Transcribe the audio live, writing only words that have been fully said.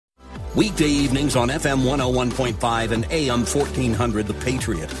Weekday evenings on FM 101.5 and AM 1400 The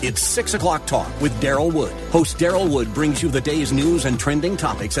Patriot. It's 6 o'clock talk with Daryl Wood. Host Daryl Wood brings you the day's news and trending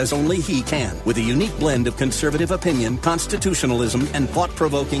topics as only he can, with a unique blend of conservative opinion, constitutionalism, and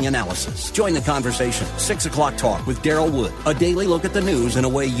thought-provoking analysis. Join the conversation. 6 o'clock talk with Daryl Wood. A daily look at the news in a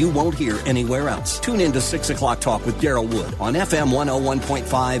way you won't hear anywhere else. Tune in to 6 o'clock talk with Daryl Wood on FM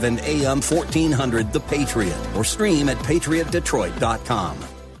 101.5 and AM 1400 The Patriot, or stream at patriotdetroit.com.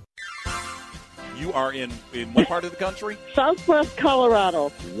 You are in what part of the country? Southwest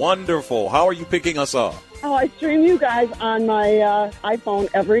Colorado. Wonderful. How are you picking us up? Oh, I stream you guys on my iPhone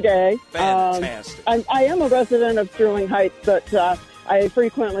every day. Fantastic. I am a resident of Sterling Heights, but I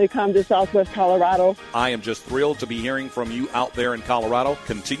frequently come to Southwest Colorado. I am just thrilled to be hearing from you out there in Colorado.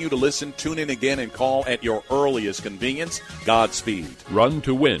 Continue to listen, tune in again, and call at your earliest convenience. Godspeed. Run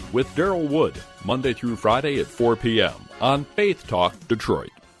to Win with Daryl Wood, Monday through Friday at 4 p.m. on Faith Talk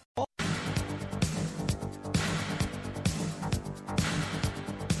Detroit.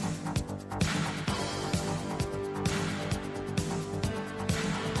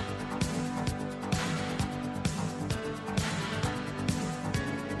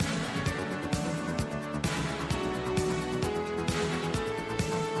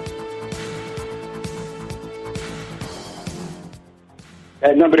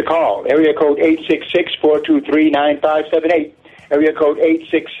 That number to call, area code 866-423-9578. Area code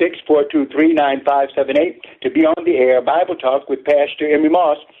 866-423-9578 to be on the air, Bible Talk with Pastor Emery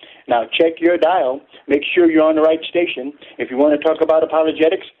Moss. Now, check your dial. Make sure you're on the right station. If you want to talk about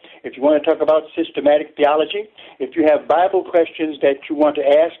apologetics, if you want to talk about systematic theology, if you have Bible questions that you want to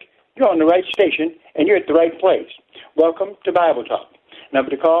ask, you're on the right station, and you're at the right place. Welcome to Bible Talk.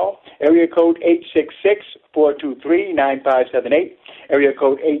 Number to call, area code 866-423-9578. Area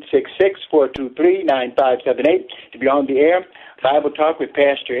code 866-423-9578 to be on the air. Bible Talk with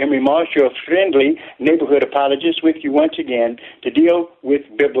Pastor Emery Moss, your friendly neighborhood apologist, with you once again to deal with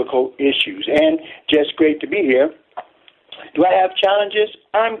biblical issues. And just great to be here. Do I have challenges?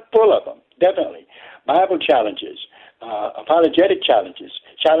 I'm full of them, definitely. Bible challenges, apologetic challenges,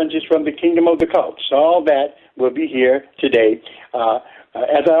 challenges from the kingdom of the cults. All that will be here today.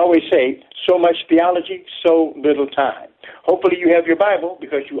 As I always say, so much theology, so little time. Hopefully you have your Bible,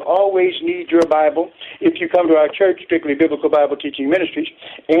 because you always need your Bible if you come to our church, Strictly Biblical Bible Teaching Ministries.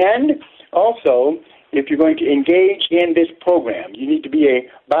 And also, if you're going to engage in this program, you need to be a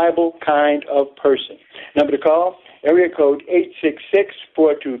Bible kind of person. Number to call, area code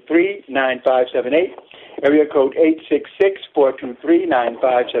 866-423-9578. Area code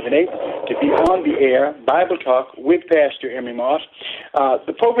 866-423-9578 to be on the air, Bible Talk with Pastor Emery Moss.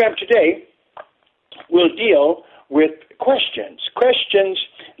 The program today will deal with questions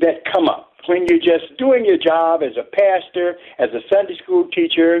that come up when you're just doing your job as a pastor, as a Sunday school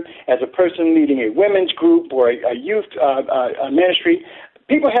teacher, as a person leading a women's group or a youth ministry.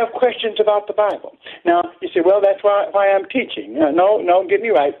 People have questions about the Bible. Now, you say, well, that's why I'm teaching. No, get me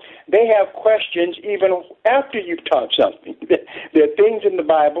right. They have questions even after you've taught something. There are things in the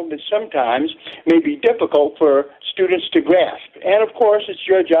Bible that sometimes may be difficult for students to grasp. And, of course, it's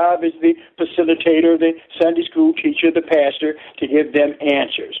your job as the facilitator, the Sunday school teacher, the pastor, to give them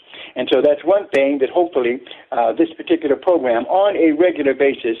answers. And so that's one thing that hopefully this particular program on a regular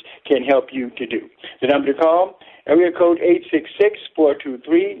basis can help you to do. The number to call, area code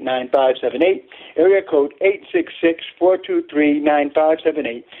 866-423-9578. Area code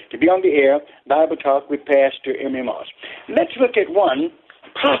 866-423-9578 to be on the air, Bible Talk with Pastor Emery Moss. Let's look at one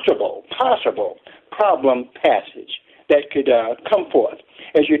possible problem passage that could come forth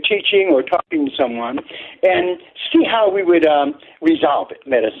as you're teaching or talking to someone, and see how we would resolve it,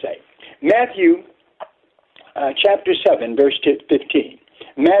 let us say. Matthew chapter 7, verse 15.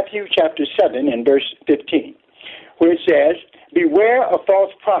 Matthew chapter 7 and verse 15. Where it says, beware of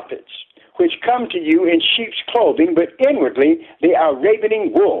false prophets, which come to you in sheep's clothing, but inwardly they are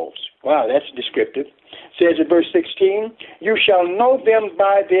ravening wolves. Wow, that's descriptive. It says in verse 16, you shall know them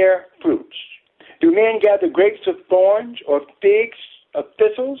by their fruits. Do men gather grapes of thorns or figs of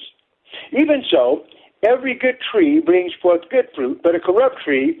thistles? Even so, every good tree brings forth good fruit, but a corrupt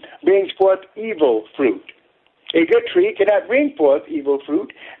tree brings forth evil fruit. A good tree cannot bring forth evil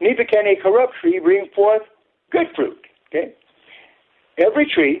fruit, neither can a corrupt tree bring forth good fruit. Okay? Every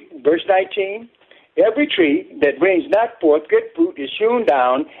tree, verse 19, every tree that brings not forth good fruit is hewn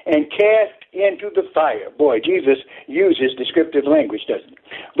down and cast into the fire. Boy, Jesus uses descriptive language, doesn't he?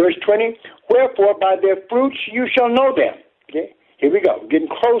 Verse 20, wherefore by their fruits you shall know them. Okay? Here we go. Getting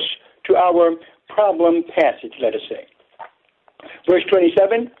close to our problem passage, let us say. Verse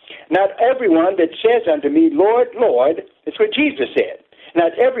 27, not everyone that says unto me, Lord, Lord, that's what Jesus said,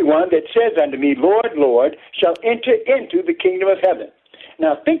 Not everyone that says unto me, Lord, Lord, shall enter into the kingdom of heaven.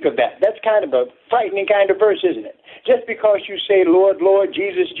 Now think of that. That's kind of a frightening kind of verse, isn't it? Just because you say, Lord, Lord,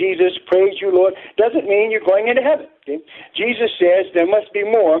 Jesus, Jesus, praise you, Lord, doesn't mean you're going into heaven. Okay? Jesus says there must be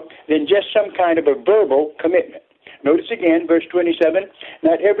more than just some kind of a verbal commitment. Notice again, verse 27,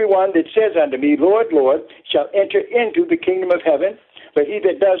 not everyone that says unto me, Lord, Lord, shall enter into the kingdom of heaven, but he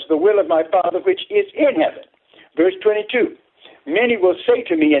that does the will of my Father which is in heaven. Verse 22, many will say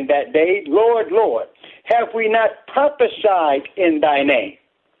to me in that day, Lord, Lord, have we not prophesied in thy name?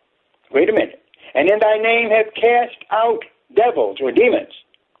 Wait a minute. And in thy name have cast out devils or demons.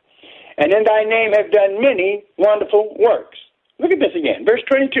 And in thy name have done many wonderful works. Look at this again. Verse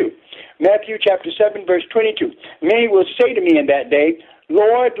 22. Matthew chapter 7, verse 22. Many will say to me in that day,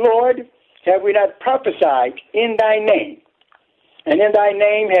 Lord, Lord, have we not prophesied in thy name? And in thy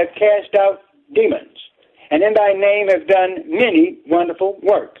name have cast out demons. And in thy name have done many wonderful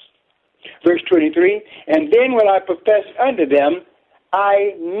works. Verse 23. And then will I profess unto them,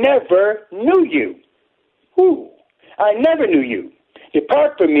 I never knew you. Who? I never knew you.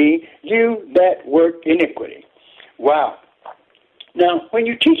 Depart from me, you that work iniquity. Wow. Now, when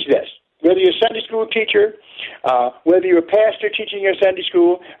you teach this, whether you're a Sunday school teacher, whether you're a pastor teaching your Sunday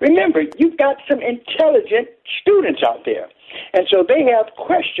school, remember, you've got some intelligent students out there. And so they have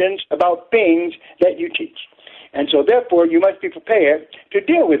questions about things that you teach. And so, therefore, you must be prepared to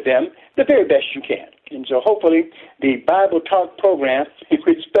deal with them the very best you can. And so, hopefully, the Bible Talk program,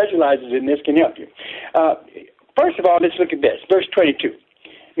 which specializes in this, can help you. First of all, let's look at this. Verse 22.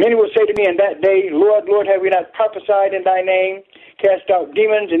 Many will say to me in that day, Lord, Lord, have we not prophesied in thy name, cast out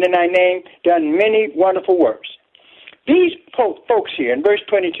demons, and in thy name done many wonderful works? These folks here in verse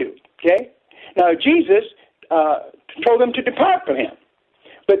 22, okay? Now, Jesus told them to depart from him.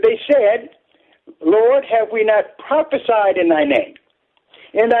 But they said, Lord, have we not prophesied in thy name?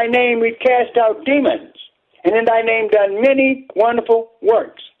 In thy name we've cast out demons, and in thy name done many wonderful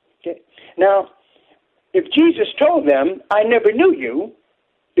works. Okay? Now, if Jesus told them, I never knew you,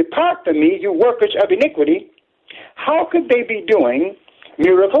 depart from me, you workers of iniquity, how could they be doing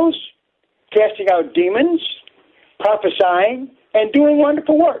miracles, casting out demons, prophesying, and doing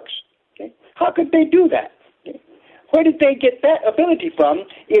wonderful works? Okay? How could they do that? Okay? Where did they get that ability from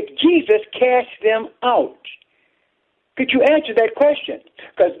if Jesus cast them out? Could you answer that question?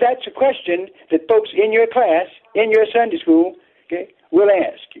 Because that's a question that folks in your class, in your Sunday school, okay, will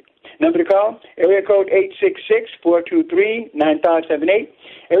ask you. Number to call, area code 866-423-9578.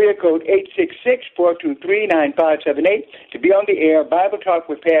 Area code 866-423-9578. To be on the air, Bible Talk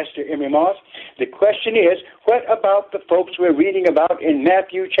with Pastor Emery Moss. The question is, what about the folks we're reading about in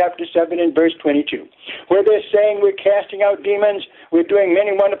Matthew chapter 7 and verse 22? Where they're saying we're casting out demons, we're doing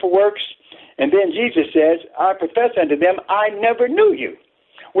many wonderful works, and then Jesus says, I profess unto them, I never knew you.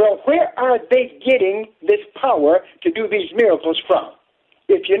 Well, where are they getting this power to do these miracles from?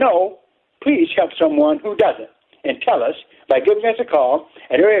 If you know, please help someone who doesn't. And tell us by giving us a call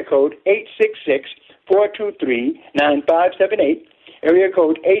at area code 866-423-9578. Area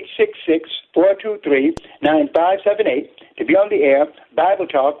code 866-423-9578. To be on the air, Bible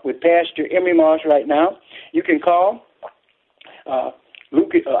Talk with Pastor Emery Moss right now. You can call.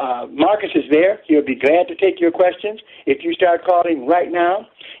 Marcus is there. He'll be glad to take your questions. If you start calling right now,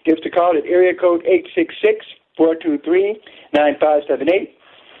 give us a call at area code 866-423-9578.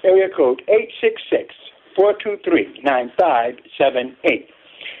 Area code 866-423-9578.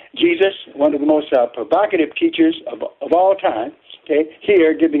 Jesus, one of the most provocative teachers of all time, okay,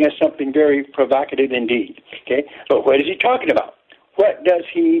 here giving us something very provocative indeed. Okay, but what is he talking about? What does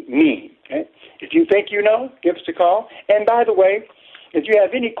he mean? Okay? If you think you know, give us a call. And by the way, if you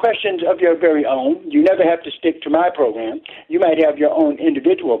have any questions of your very own, you never have to stick to my program. You might have your own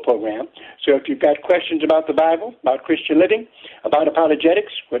individual program. So if you've got questions about the Bible, about Christian living, about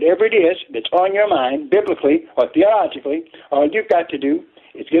apologetics, whatever it is that's on your mind, biblically or theologically, all you've got to do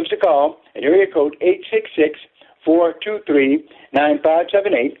is give us a call at area code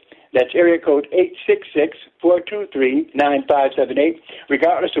 866-423-9578. That's area code 866-423-9578.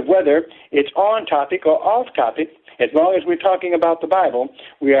 Regardless of whether it's on topic or off topic, as long as we're talking about the Bible,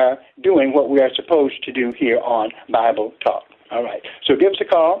 we are doing what we are supposed to do here on Bible Talk. All right. So give us a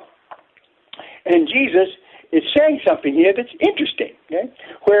call. And Jesus is saying something here that's interesting, okay?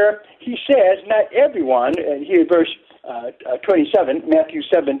 Where he says, not everyone, and here verse 27, Matthew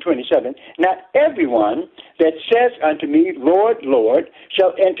 7:27, not everyone that says unto me, Lord, Lord,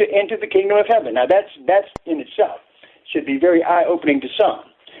 shall enter into the kingdom of heaven. Now that's in itself should be very eye-opening to some,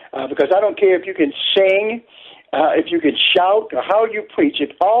 because I don't care if you can sing, if you could shout or how you preach, if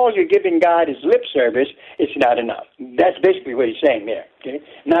all you're giving God is lip service, it's not enough. That's basically what he's saying there. Okay?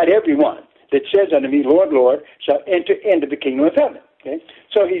 Not everyone that says unto me, Lord, Lord, shall enter into the kingdom of heaven. Okay?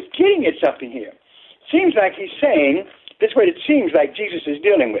 So he's getting at something here. Seems like he's saying, this is what it seems like Jesus is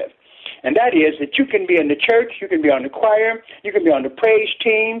dealing with. And that is that you can be in the church, you can be on the choir, you can be on the praise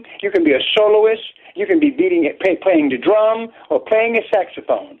team, you can be a soloist, you can be playing the drum or playing a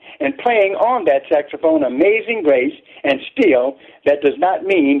saxophone and playing on that saxophone Amazing Grace, and still that does not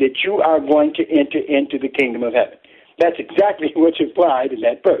mean that you are going to enter into the kingdom of heaven. That's exactly what's implied in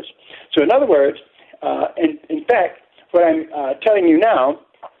that verse. So in other words, in fact, what I'm telling you now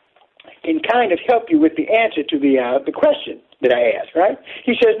can kind of help you with the answer to the question that I asked, right?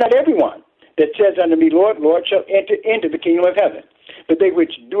 He says, not everyone that says unto me, Lord, Lord, shall enter into the kingdom of heaven, but they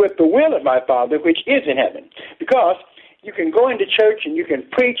which doeth the will of my Father which is in heaven. Because you can go into church and you can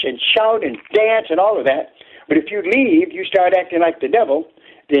preach and shout and dance and all of that, but if you leave, you start acting like the devil,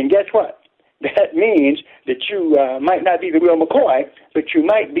 then guess what? That means that you might not be the real McCoy, but you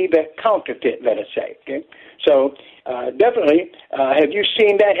might be the counterfeit, let us say. Okay? So definitely, have you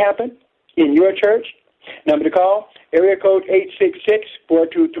seen that happen in your church? Number to call, area code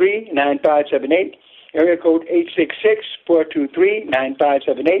 866-423-9578. Area code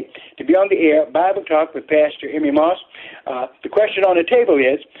 866-423-9578. To be on the air, Bible Talk with Pastor Emery Moss. The question on the table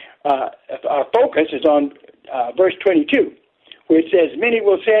is, our focus is on verse 22, where it says, many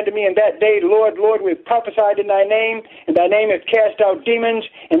will say unto me in that day, Lord, Lord, we have prophesied in thy name, and thy name hath cast out demons,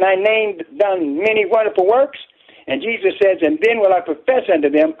 and thy name done many wonderful works. And Jesus says, and then will I profess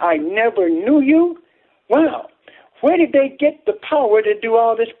unto them, I never knew you. Wow. Where did they get the power to do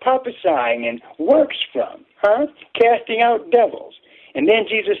all this prophesying and works from? Casting out devils. And then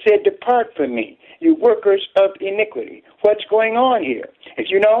Jesus said, depart from me, you workers of iniquity. What's going on here? If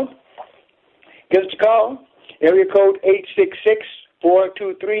you know, give us a call. Area code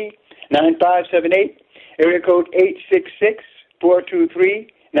 866-423-9578. Area code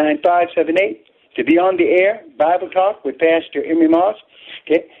 866-423-9578. To be on the air, Bible Talk with Pastor Emery Moss.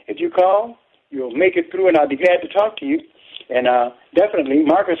 Okay, if you call, you'll make it through, and I'll be glad to talk to you. And definitely,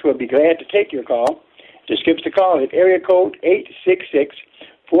 Marcus will be glad to take your call. Just give us a call at area code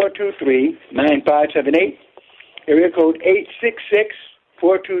 866-423-9578. Area code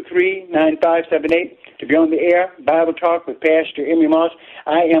 866-423-9578. To be on the air, Bible Talk with Pastor Emery Moss.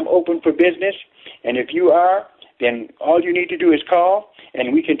 I am open for business, and if you are, then all you need to do is call,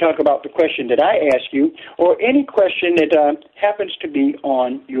 and we can talk about the question that I ask you, or any question that happens to be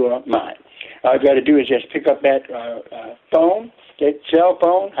on your mind. All you got to do is just pick up that phone, that cell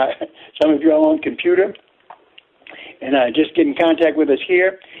phone. Some of you are on computer, and just get in contact with us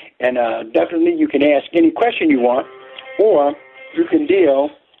here. And definitely, you can ask any question you want, or you can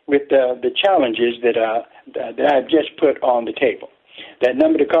deal with the challenges that I've just put on the table. That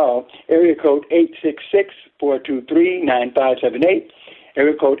number to call, area code 866-423-9578.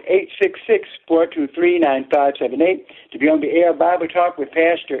 Area code 866-423-9578. To be on the air, Bible Talk with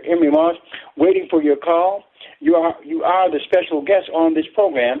Pastor Emery Moss, waiting for your call. You are the special guest on this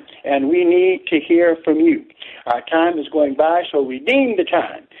program, and we need to hear from you. Our time is going by, so redeem the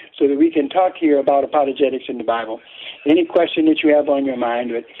time so that we can talk here about apologetics in the Bible. Any question that you have on your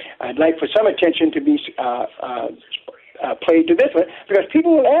mind, but I'd like for some attention to be played to this one, because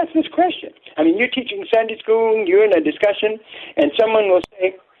people will ask this question. I mean, you're teaching Sunday school, you're in a discussion, and someone will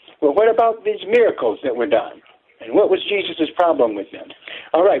say, well, what about these miracles that were done? And what was Jesus' problem with them?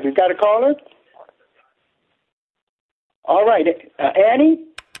 All right, we've got a caller. All right, Annie?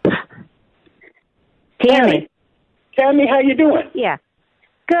 Tammy. Tammy, how you doing? Yeah.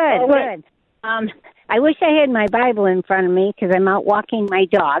 Good, good. I wish I had my Bible in front of me because I'm out walking my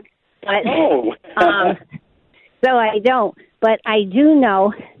dog. But, so I don't. But I do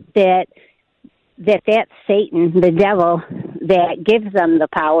know that that's Satan, the devil, that gives them the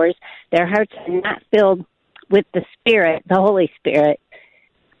powers. Their hearts are not filled with the Spirit, the Holy Spirit.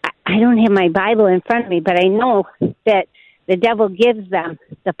 I don't have my Bible in front of me, but I know that the devil gives them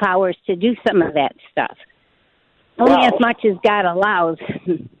the powers to do some of that stuff. Only as much as God allows.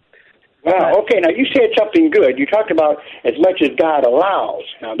 Wow. Okay. Now you said something good. You talked about as much as God allows.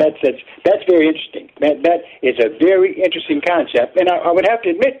 Now that's very interesting. That is a very interesting concept, and I would have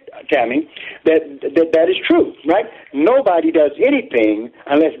to admit, Tammy, that is true. Right? Nobody does anything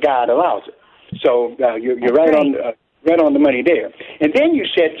unless God allows it. So you're right on the money there. And then you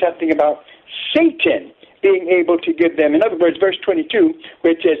said something about Satan being able to give them. In other words, verse 22,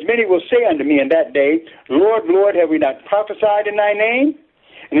 which says, "Many will say unto me in that day, Lord, Lord, have we not prophesied in thy name?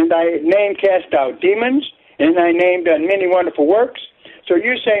 And in thy name cast out demons, and in thy name done many wonderful works." So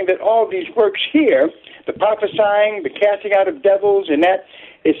you're saying that all these works here, the prophesying, the casting out of devils, and that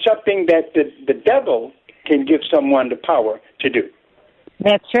is something that the devil can give someone the power to do.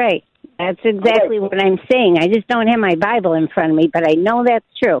 That's right. That's exactly what I'm saying. I just don't have my Bible in front of me, but I know that's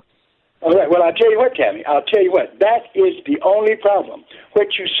true. All right. Well, I'll tell you what, Tammy. I'll tell you what. That is the only problem. What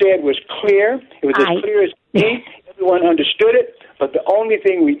you said was clear. It was as clear as day. Everyone understood it. But the only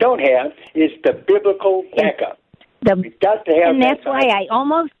thing we don't have is the biblical backup. We've got to have, and that's why I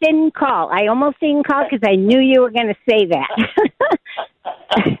almost didn't call. Because I knew you were going to say that.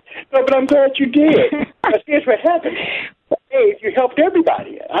 No, but I'm glad you did. Because here's what happened. Hey, you helped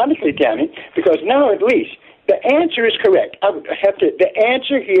everybody, honestly, Tammy, because now at least the answer is correct. The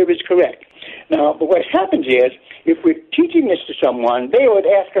answer here is correct. Now, but what happens is, if we're teaching this to someone, they would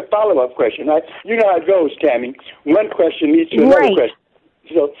ask a follow-up question, right? You know how it goes, Tammy. One question leads to another question.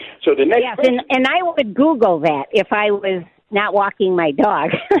 So the next question... and I would Google that if I was not walking my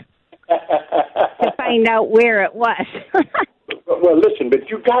dog to find out where it was. Well, listen, but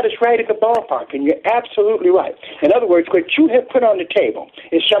you got us right at the ballpark, and you're absolutely right. In other words, what you have put on the table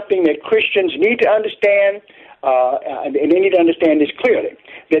is something that Christians need to understand, and they need to understand this clearly,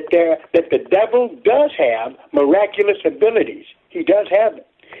 that the devil does have miraculous abilities. He does have them.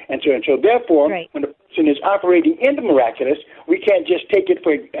 And so therefore, when a person is operating in the miraculous, we can't just take it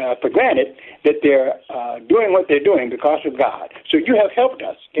for granted that they're doing what they're doing because of God. So you have helped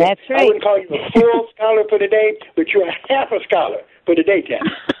us. Okay? That's right. I wouldn't call you a full scholar for today, but you're a half a scholar for today,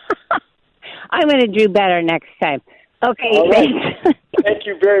 Tammy. I'm going to do better next time. Okay, all right. Thanks. Thank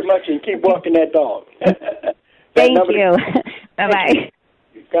you very much, and keep walking that dog. Thank you. Bye-bye.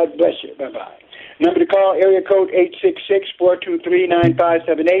 God bless you. Bye-bye. Number to call, area code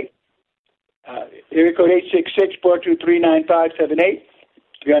 866-423-9578. Area code 866-423-9578.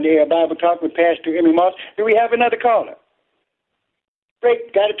 You're on the air Bible Talk with Pastor Emery Moss. Do we have another caller?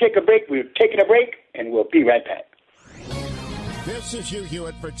 Break. Got to take a break. We're taking a break, and we'll be right back. This is Hugh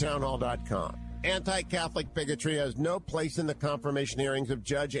Hewitt for townhall.com. Anti-Catholic bigotry has no place in the confirmation hearings of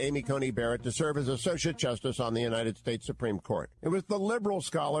Judge Amy Coney Barrett to serve as Associate Justice on the United States Supreme Court. It was the liberal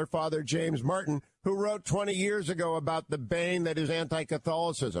scholar, Father James Martin, who wrote 20 years ago about the bane that is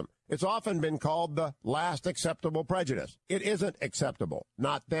anti-Catholicism. It's often been called the last acceptable prejudice. It isn't acceptable.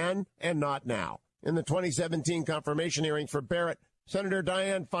 Not then and not now. In the 2017 confirmation hearing for Barrett, Senator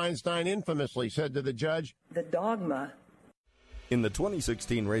Dianne Feinstein infamously said to the judge, "The dogma." In the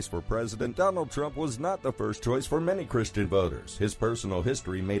 2016 race for president, Donald Trump was not the first choice for many Christian voters. His personal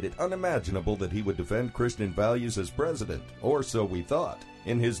history made it unimaginable that he would defend Christian values as president, or so we thought.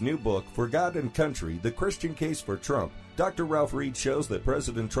 In his new book, For God and Country, The Christian Case for Trump, Dr. Ralph Reed shows that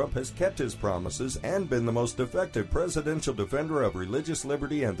President Trump has kept his promises and been the most effective presidential defender of religious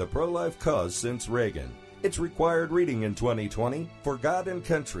liberty and the pro-life cause since Reagan. It's required reading in 2020. For God and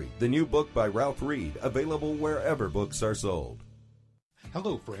Country, the new book by Ralph Reed, available wherever books are sold.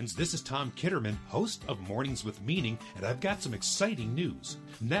 Hello, friends. This is Tom Kitterman, host of Mornings with Meaning, and I've got some exciting news.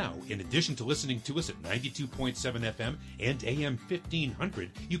 Now, in addition to listening to us at 92.7 FM and AM 1500,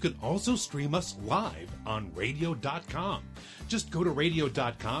 you can also stream us live on radio.com. Just go to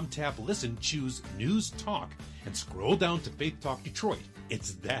radio.com, tap Listen, choose News Talk, and scroll down to Faith Talk Detroit.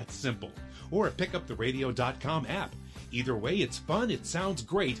 It's that simple. Or pick up the radio.com app. Either way, it's fun, it sounds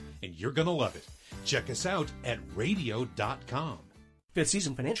great, and you're going to love it. Check us out at radio.com. Fifth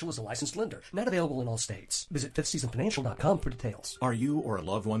Season Financial is a licensed lender, not available in all states. Visit fifthseasonfinancial.com for details. Are you or a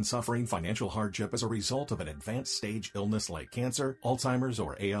loved one suffering financial hardship as a result of an advanced stage illness like cancer, Alzheimer's,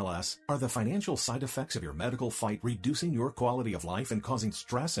 or ALS? Are the financial side effects of your medical fight reducing your quality of life and causing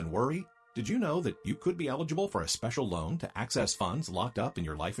stress and worry? Did you know that you could be eligible for a special loan to access funds locked up in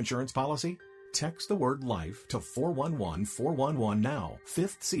your life insurance policy? Text the word LIFE to 411-411 now.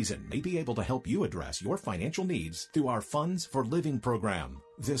 Fifth Season may be able to help you address your financial needs through our Funds for Living program.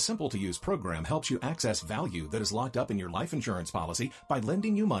 This simple-to-use program helps you access value that is locked up in your life insurance policy by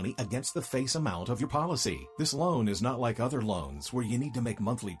lending you money against the face amount of your policy. This loan is not like other loans where you need to make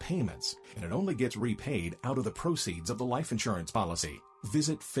monthly payments, and it only gets repaid out of the proceeds of the life insurance policy.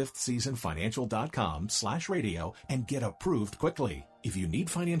 Visit fifthseasonfinancial.com/radio and get approved quickly. If you need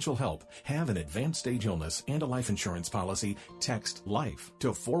financial help, have an advanced stage illness and a life insurance policy, text LIFE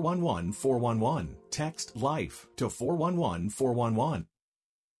to 411-411. Text LIFE to 411-411.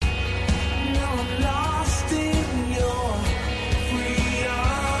 I'm lost in your freedom,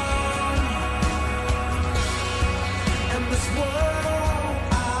 and this world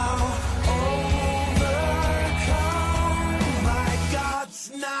I'll overcome. My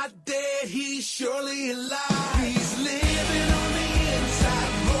God's not dead, he's surely alive. He's living on the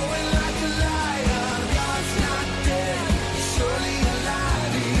inside, roaring like a lion. God's not dead, he's surely alive.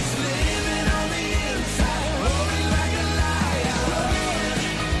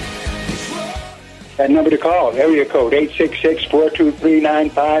 That number to call, area code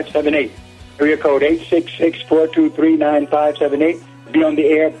 866-423-9578. Area code 866-423-9578. Be on the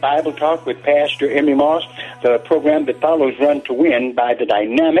air, Bible Talk with Pastor Emery Moss, the program that follows Run to Win by the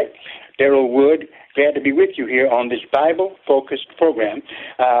dynamic Darrell Wood. Glad to be with you here on this Bible-focused program.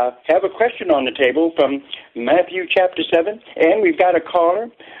 Have a question on the table from Matthew chapter 7, and we've got a caller,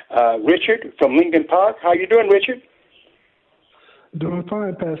 Richard from Lincoln Park. How you doing, Richard? Doing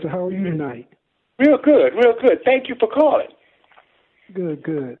fine, Pastor. How are you tonight? Real good, real good. Thank you for calling. Good,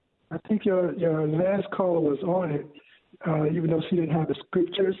 good. I think your last caller was on it, even though she didn't have the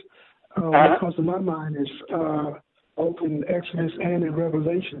scriptures. What comes to my mind is both in Exodus and in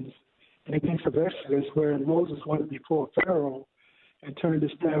Revelations. In the case of Exodus, where Moses went before Pharaoh and turned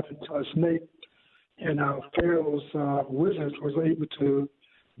his staff into a snake, and Pharaoh's wizards was able to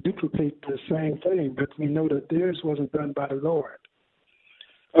duplicate the same thing, but we know that theirs wasn't done by the Lord.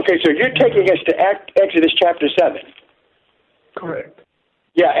 Okay, so you're taking us to Exodus chapter 7. Correct.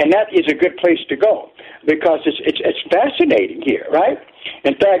 Yeah, and that is a good place to go because it's fascinating here, right?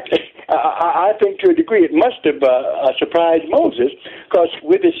 In fact, I think to a degree it must have surprised Moses because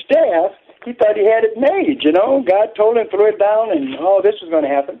with his staff, he thought he had it made, you know. God told him to throw it down and all this was going to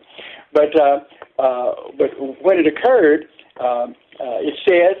happen. But when it occurred, it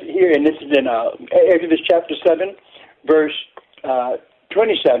says here, and this is in Exodus chapter 7, verse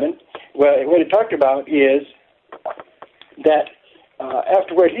 27, what it talked about is that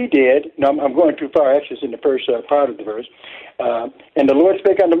after what he did, now I'm going too far, actually it's in the first part of the verse, and the Lord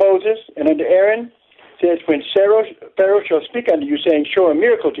spake unto Moses and unto Aaron, says, when Pharaoh shall speak unto you, saying, show a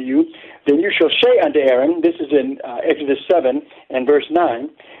miracle to you, then you shall say unto Aaron, this is in Exodus 7 and verse 9,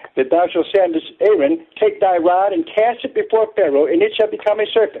 that thou shalt say unto Aaron, take thy rod and cast it before Pharaoh, and it shall become a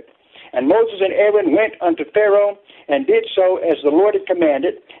serpent. And Moses and Aaron went unto Pharaoh, and did so as the Lord had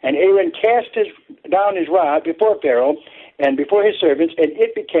commanded, and Aaron cast down his rod before Pharaoh, and before his servants, and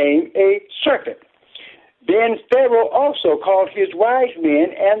it became a serpent. Then Pharaoh also called his wise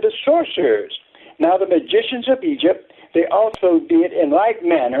men and the sorcerers. Now the magicians of Egypt, they also did in like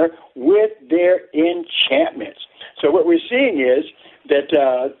manner with their enchantments. So what we're seeing is that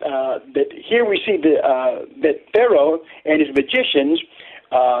here we see that Pharaoh and his magicians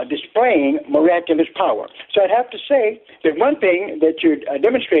displaying miraculous power. So I'd have to say that one thing that you're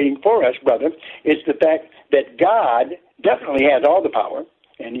demonstrating for us, brother, is the fact that God definitely has all the power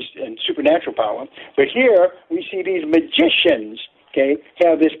and supernatural power, but here we see these magicians, okay,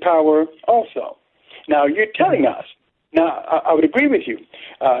 have this power also. Now you're telling us. Now I would agree with you.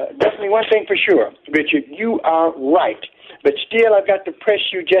 Definitely one thing for sure, Richard, you are right, but still I've got to press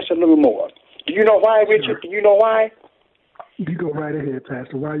you just a little more. Do you know why, Richard? Do you know why? You go right ahead,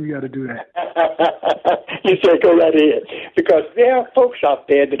 Pastor. Why you got to do that? You said go right ahead. Because there are folks out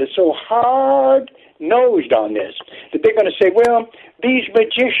there that are so hard-nosed on this that they're going to say, well, these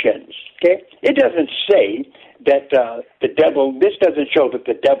magicians, okay, it doesn't say that the devil, this doesn't show that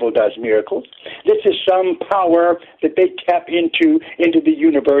the devil does miracles. This is some power that they tap into the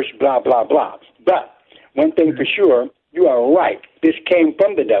universe, blah, blah, blah. But one thing for sure, you are right. This came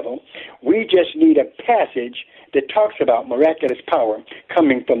from the devil. We just need a passage that talks about miraculous power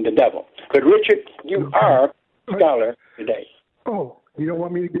coming from the devil. But, Richard, you are a scholar today. Oh, you don't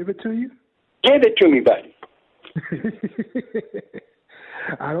want me to give it to you? Give it to me, buddy.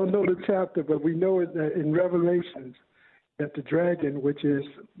 I don't know the chapter, but we know that in Revelations that the dragon, which is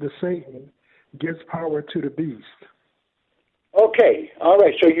the Satan, gives power to the beast. Okay, all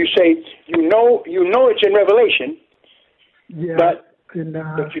right. So you say you know it's in Revelation. Yeah, but you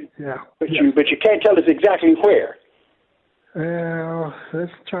can't tell us exactly where. Well,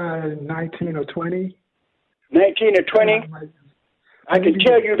 let's try 19 or 20. 19 or 20? I can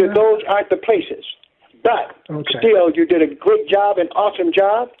tell you that those aren't the places. But still, you did a great job, an awesome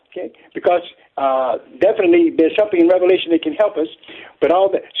job, okay? Because definitely there's something in Revelation that can help us. But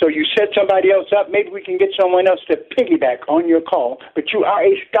so you set somebody else up. Maybe we can get someone else to piggyback on your call. But you are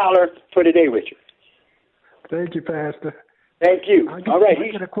a scholar for today, Richard. Thank you, Pastor. Thank you. All right.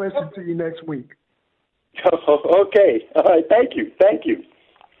 I'll get a question to you next week. Okay. All right. Thank you. Thank you.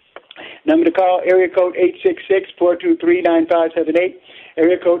 Number to call, area code 866-423-9578.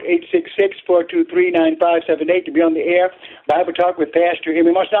 Area code 866-423-9578 to be on the air. Bible Talk with Pastor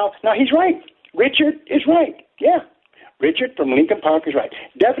Emery Moss. Now, he's right. Richard is right. Yeah. Richard from Lincoln Park is right.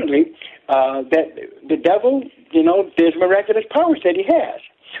 Definitely that the devil, there's miraculous powers that he has.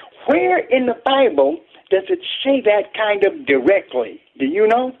 Where in the Bible does it say that kind of directly? Do you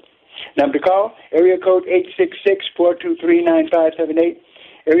know? Number to call, area code 866-423-9578.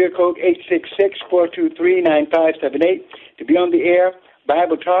 Area code 866-423-9578 to be on the air.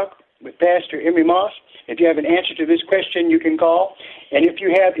 Bible Talk with Pastor Emery Moss. If you have an answer to this question, you can call. And if you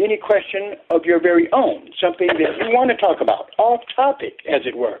have any question of your very own, something that you want to talk about, off topic, as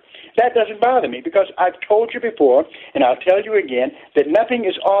it were, that doesn't bother me, because I've told you before, and I'll tell you again, that nothing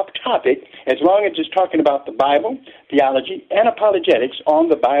is off topic as long as it's talking about the Bible, theology, and apologetics on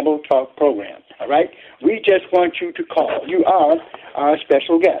the Bible Talk program. All right? We just want you to call. You are our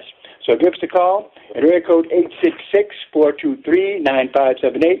special guest. So give us a call at area code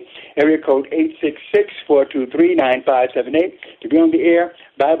 866-423-9578, area code 866-423-9578 to be on the air,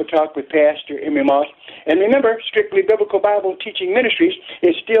 Bible Talk with Pastor Emery Moss. And remember, Strictly Biblical Bible Teaching Ministries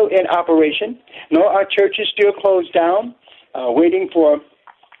is still in operation. No, our church is still closed down, waiting for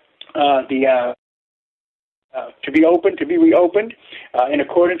to be reopened in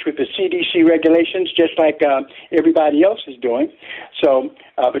accordance with the CDC regulations, just like everybody else is doing. So,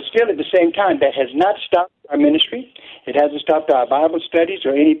 but still at the same time, that has not stopped our ministry. It hasn't stopped our Bible studies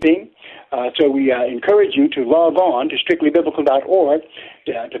or anything. So we encourage you to log on to strictlybiblical.org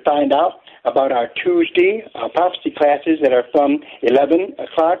to find out about our Tuesday prophecy classes that are from 11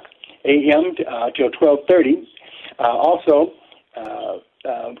 o'clock a.m. till 12:30.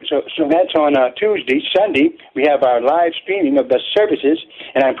 So that's on Tuesday. Sunday, we have our live streaming of the services,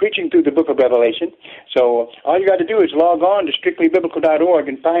 and I'm preaching through the book of Revelation. So all you got to do is log on to strictlybiblical.org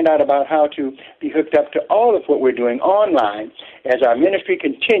and find out about how to be hooked up to all of what we're doing online as our ministry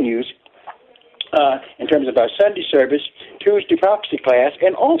continues in terms of our Sunday service, Tuesday prophecy class,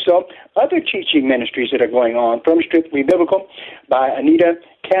 and also other teaching ministries that are going on from Strictly Biblical by Anita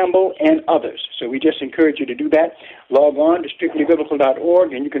Campbell and others. So we just encourage you to do that. Log on to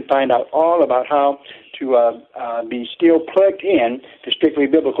strictlybiblical.org, and you can find out all about how to be still plugged in to Strictly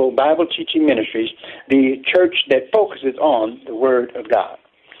Biblical Bible Teaching Ministries, the church that focuses on the Word of God.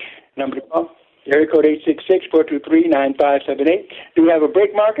 Number to call, area code 866-423-9578. Do we have a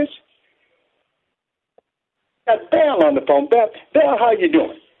break, Marcus? Got Belle on the phone. Belle, how you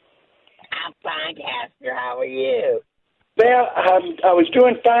doing? I'm fine, Pastor. How are you? Well, I was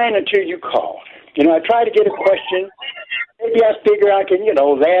doing fine until you called. You know, I tried to get a question. Maybe I figure I can,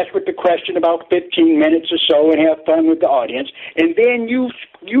 last with the question about 15 minutes or so and have fun with the audience. And then you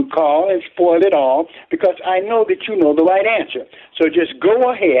call and spoil it all because I know that you know the right answer. So just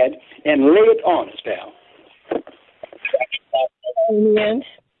go ahead and lay it on us, Val.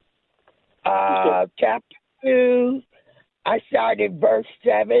 Chapter 2, I started verse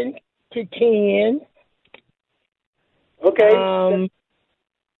 7 to 10. Okay.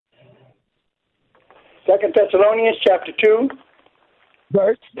 2 Thessalonians chapter 2.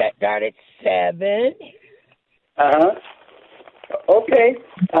 Verse that started 7. Okay.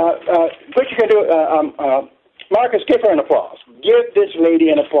 What you can do, Marcus, give her an applause. Give this lady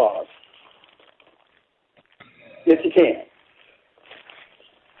an applause. Yes, you can.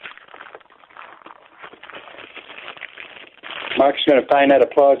 Mark's going to find that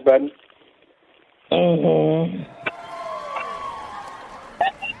applause button. Mm-hmm.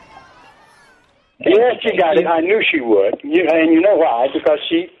 Yes, she got it. I knew she would. And you know why? Because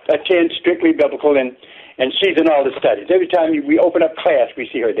she attends Strictly Biblical and she's in all the studies. Every time we open up class, we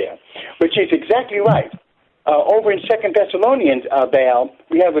see her there. But she's exactly right. Over in 2 Thessalonians, Val,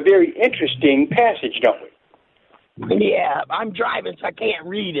 we have a very interesting passage, don't we? Yeah, I'm driving, so I can't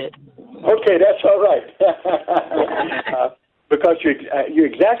read it. Okay, that's all right. Because you're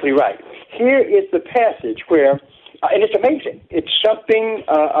exactly right. Here is the passage where, and it's amazing. It's something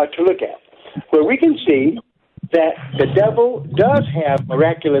to look at, where we can see that the devil does have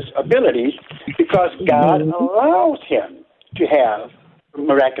miraculous abilities because God allows him to have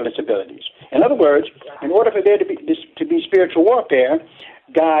miraculous abilities. In other words, in order for there to be spiritual warfare,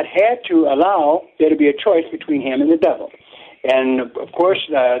 God had to allow there to be a choice between him and the devil. And of course,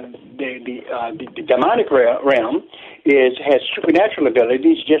 the demonic realm has supernatural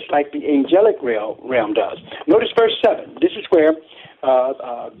abilities, just like the angelic realm does. Notice verse 7. This is where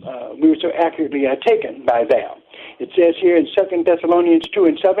we were so accurately taken by Val. It says here in 2 Thessalonians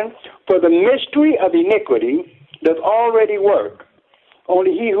 2:7, "For the mystery of iniquity doth already work.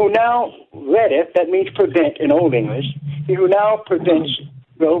 Only he who now letteth," that means prevent in Old English, "he who now prevents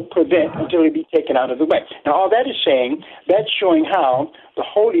will prevent until he be taken out of the way." Now, all that is saying, that's showing how the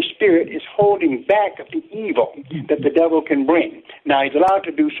Holy Spirit is holding back the evil that the devil can bring. Now, he's allowed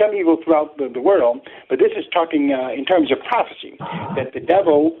to do some evil throughout the world, but this is talking in terms of prophecy, that the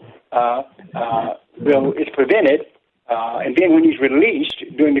devil is prevented, and then when he's released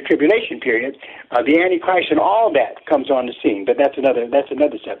during the tribulation period, the Antichrist and all that comes on the scene. But that's another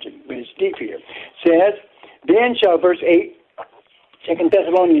subject. But it's deep here. It says, "Then shall," verse 8, 2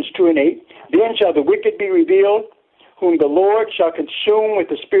 Thessalonians 2:8, "then shall the wicked be revealed, whom the Lord shall consume with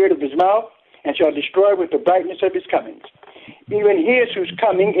the spirit of his mouth, and shall destroy with the brightness of his comings. Even his whose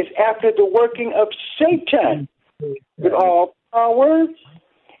coming is after the working of Satan, with all power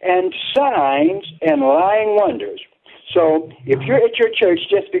and signs and lying wonders. So if you're at your church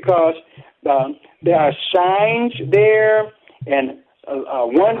just because there are signs there and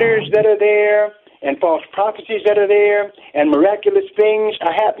wonders that are there and false prophecies that are there and miraculous things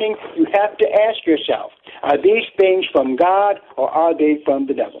are happening, you have to ask yourself, are these things from God or are they from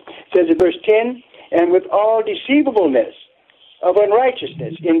the devil? It says in verse 10, and with all deceivableness of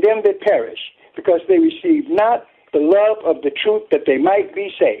unrighteousness in them that perish, because they receive not the love of the truth that they might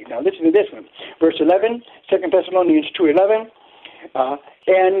be saved. Now listen to this one. Verse 11, 2 Thessalonians 2:11,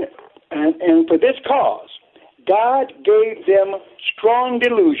 and for this cause, God gave them strong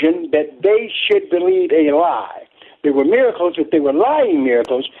delusion that they should believe a lie. They were miracles, but they were lying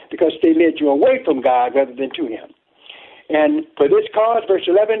miracles because they led you away from God rather than to him. And for this cause, verse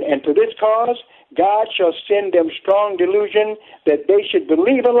 11, and for this cause, God shall send them strong delusion that they should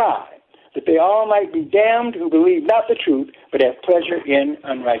believe a lie, that they all might be damned who believe not the truth, but have pleasure in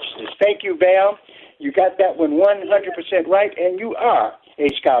unrighteousness. Thank you, Val. You got that one 100% right, and you are a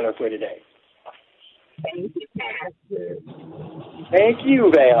scholar for today. Thank you, Pastor. Thank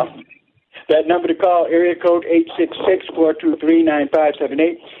you, Val. That number to call, area code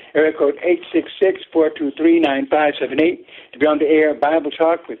 866-423-9578, area code 866-423-9578, to be on the air, Bible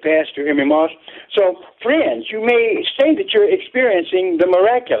Talk with Pastor Emery Moss. So, friends, you may say that you're experiencing the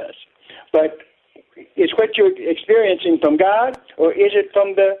miraculous, but is what you're experiencing from God, or is it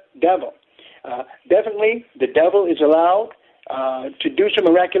from the devil? Definitely, the devil is allowed to do some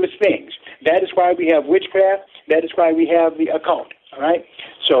miraculous things. That is why we have witchcraft. That is why we have the occult. All right?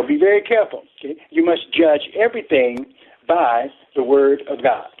 So be very careful. Okay? You must judge everything by the Word of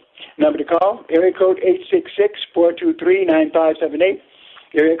God. Number to call, area code 866-423-9578,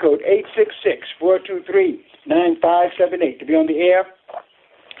 area code 866-423-9578, to be on the air.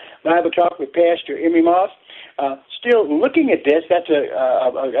 Bible Talk with Pastor Emery Moss. Still looking at this, that's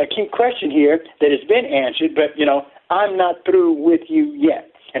a key question here that has been answered, but, you know, I'm not through with you yet.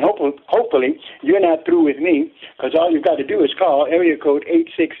 And hopefully you're not through with me, because all you've got to do is call area code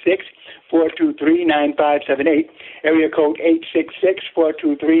 866-423-9578, area code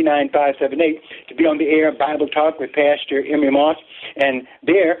 866-423-9578, to be on the air, Bible Talk with Pastor Emery Moss. And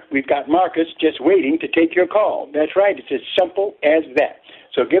there we've got Marcus just waiting to take your call. That's right. It's as simple as that.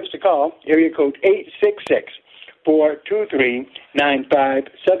 So give us a call, area code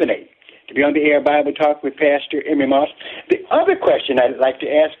 866-423-9578. To be on the air, Bible Talk with Pastor Emery Moss. The other question I'd like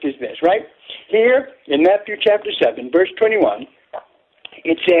to ask is this, right? Here in Matthew chapter 7, verse 21,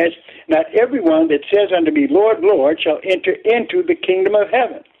 it says, not everyone that says unto me, Lord, Lord, shall enter into the kingdom of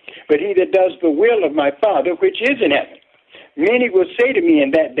heaven, but he that does the will of my Father which is in heaven. Many will say to me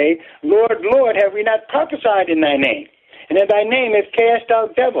in that day, Lord, Lord, have we not prophesied in thy name? And in thy name have cast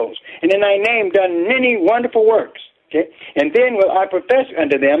out devils, and in thy name done many wonderful works. Okay? And then will I profess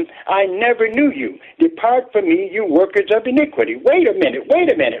unto them, I never knew you. Depart from me, you workers of iniquity. Wait a minute.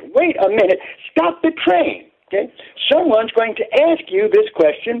 Stop the train. Okay? Someone's going to ask you this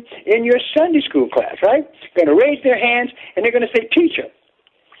question in your Sunday school class, right? They're going to raise their hands, and they're going to say, teacher,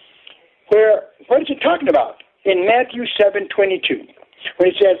 what is it talking about? In Matthew 7:22, when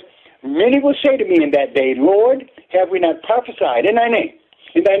it says, many will say to me in that day, Lord, have we not prophesied in thy name?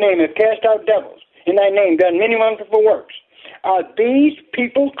 In thy name have cast out devils. In thy name done many wonderful works. Are these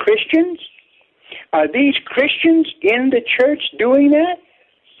people Christians? Are these Christians in the church doing that?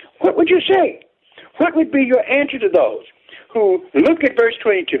 What would you say? What would be your answer to those who look at verse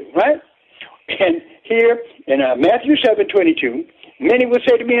 22, right? And here in Matthew 7:22, many will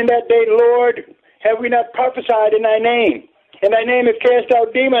say to me in that day, Lord, have we not prophesied in thy name? In thy name have cast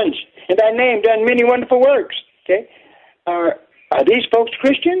out demons. In thy name done many wonderful works. Okay? Are these folks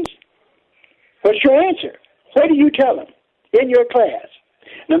Christians? What's your answer? What do you tell them in your class?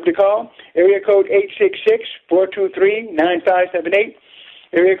 Number to call, area code 866-423-9578,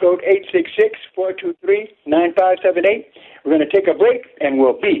 area code 866-423-9578. We're going to take a break, and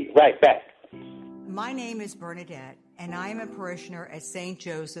we'll be right back. My name is Bernadette, and I am a parishioner at St.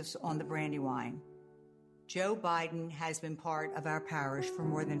 Joseph's on the Brandywine. Joe Biden has been part of our parish for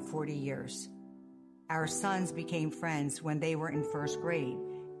more than 40 years. Our sons became friends when they were in first grade,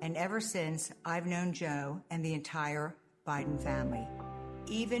 and ever since, I've known Joe and the entire Biden family.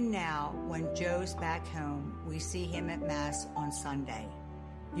 Even now, when Joe's back home, we see him at Mass on Sunday.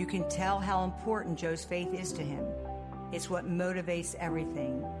 You can tell how important Joe's faith is to him. It's what motivates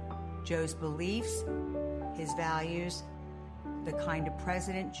everything. Joe's beliefs, his values, the kind of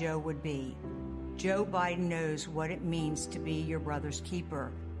president Joe would be. Joe Biden knows what it means to be your brother's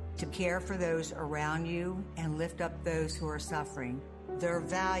keeper, to care for those around you and lift up those who are suffering. They're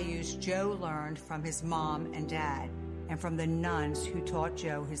values Joe learned from his mom and dad and from the nuns who taught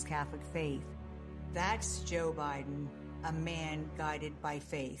Joe his Catholic faith. That's Joe Biden, a man guided by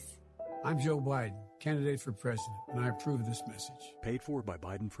faith. I'm Joe Biden, candidate for president, and I approve this message. Paid for by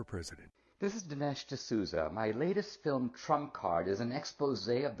Biden for president. This is Dinesh D'Souza. My latest film, Trump Card, is an expose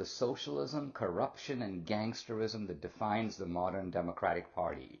of the socialism, corruption, and gangsterism that defines the modern Democratic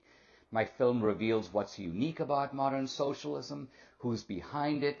Party. My film reveals what's unique about modern socialism, who's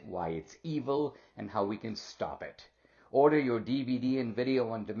behind it, why it's evil, and how we can stop it. Order your DVD and video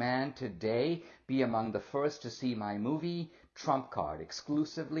on demand today. Be among the first to see my movie, Trump Card,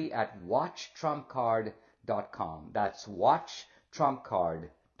 exclusively at watchtrumpcard.com. That's watchtrumpcard.com.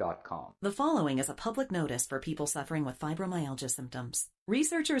 The following is a public notice for people suffering with fibromyalgia symptoms.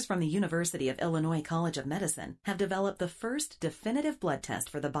 Researchers from the University of Illinois College of Medicine have developed the first definitive blood test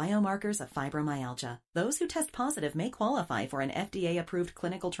for the biomarkers of fibromyalgia. Those who test positive may qualify for an FDA-approved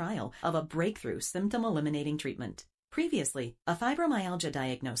clinical trial of a breakthrough symptom-eliminating treatment. Previously, a fibromyalgia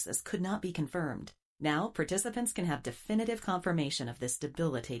diagnosis could not be confirmed. Now, participants can have definitive confirmation of this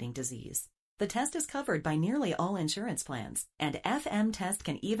debilitating disease. The test is covered by nearly all insurance plans, and FM Test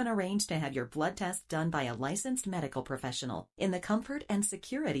can even arrange to have your blood test done by a licensed medical professional in the comfort and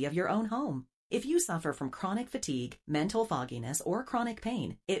security of your own home. If you suffer from chronic fatigue, mental fogginess, or chronic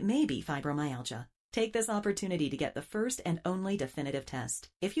pain, it may be fibromyalgia. Take this opportunity to get the first and only definitive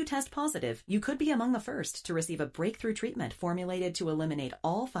test. If you test positive, you could be among the first to receive a breakthrough treatment formulated to eliminate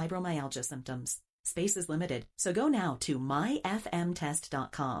all fibromyalgia symptoms. Space is limited, so go now to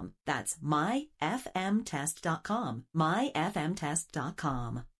myfmtest.com. That's myfmtest.com.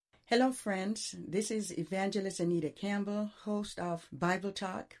 myfmtest.com. Hello, friends. This is Evangelist Anita Campbell, host of Bible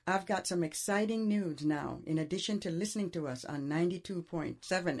Talk. I've got some exciting news now. In addition to listening to us on 92.7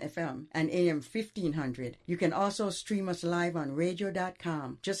 FM and AM 1500, you can also stream us live on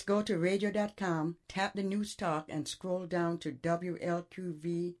radio.com. Just go to radio.com, tap the News Talk, and scroll down to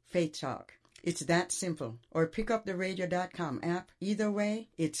WLQV Faith Talk. It's that simple. Or pick up the radio.com app. Either way,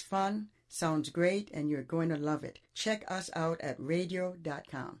 it's fun, sounds great, and you're going to love it. Check us out at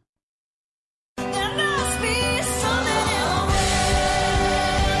radio.com.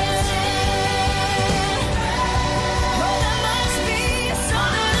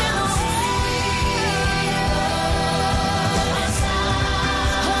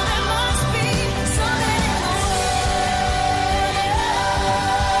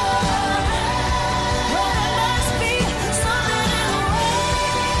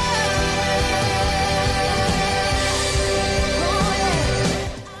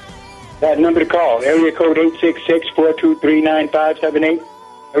 That number to call, area code 866-423-9578.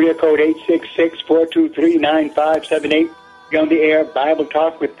 Area code 866-423-9578. Be on the air, Bible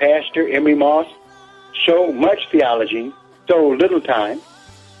Talk with Pastor Emery Moss. So much theology, so little time.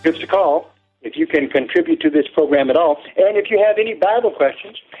 Give us a call if you can contribute to this program at all. And if you have any Bible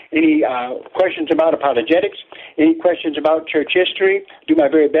questions, any questions about apologetics, any questions about church history, do my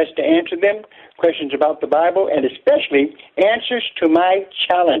very best to answer them. Questions about the Bible, and especially answers to my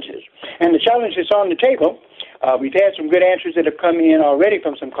challenges. And the challenge is on the table. We've had some good answers that have come in already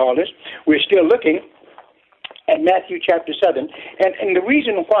from some callers. We're still looking at Matthew chapter 7. And the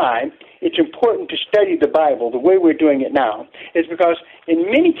reason why it's important to study the Bible the way we're doing it now is because in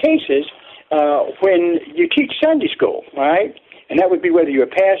many cases, when you teach Sunday school, right, and that would be whether you're a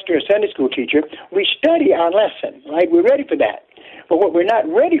pastor or a Sunday school teacher, we study our lesson, right? We're ready for that. But what we're not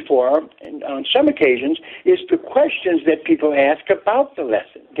ready for, on some occasions, is the questions that people ask about the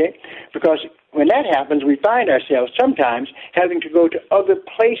lesson, okay? Because when that happens, we find ourselves sometimes having to go to other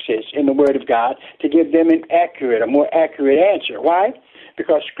places in the Word of God to give them a more accurate answer. Why?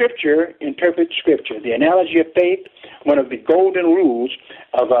 Because Scripture interprets Scripture. The analogy of faith, one of the golden rules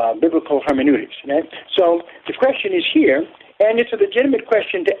of biblical hermeneutics. Okay? So the question is here, and it's a legitimate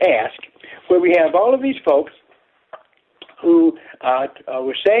question to ask, where we have all of these folks who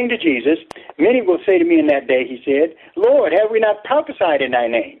were saying to Jesus, many will say to me in that day, he said, Lord, have we not prophesied in thy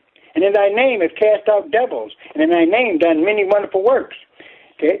name? And in thy name have cast out devils, and in thy name done many wonderful works.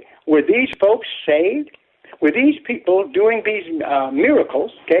 Okay? Were these folks saved? Were these people doing these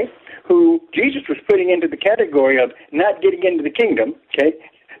miracles, okay, who Jesus was putting into the category of not getting into the kingdom, okay?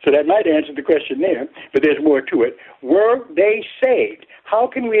 So that might answer the question there, but there's more to it. Were they saved? How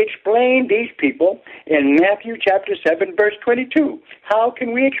can we explain these people in Matthew chapter 7, verse 22? How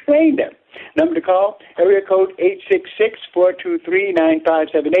can we explain them? Number to call, area code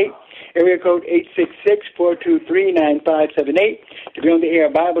 866-423-9578. area code 866-423-9578, to be on the air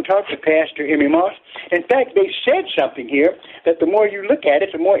Bible Talk with Pastor Emery Moss. In fact, they said something here that the more you look at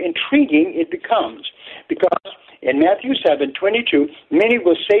it, the more intriguing it becomes. Because in Matthew 7:22, many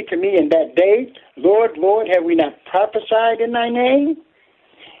will say to me in that day, Lord, Lord, have we not prophesied in thy name?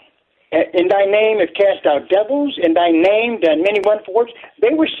 In thy name have cast out devils, in thy name done many wonderful works.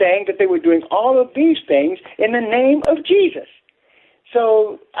 They were saying that they were doing all of these things in the name of Jesus.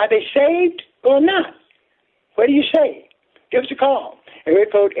 So are they saved or not? What do you say? Give us a call. Area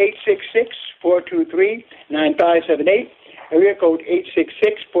code 866-423-9578. Area code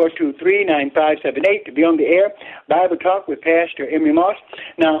 866-423-9578 to be on the air. Bible Talk with Pastor Emery Moss.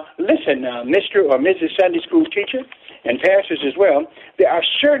 Now, listen, Mr. or Mrs. Sunday School teacher, and pastors as well, there are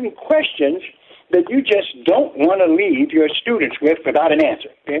certain questions that you just don't want to leave your students with without an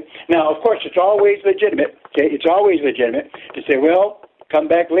answer. Okay? Now, of course, it's always legitimate. Okay? It's always legitimate to say, well, come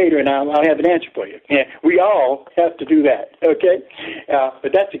back later and I'll have an answer for you. Yeah, we all have to do that. Okay?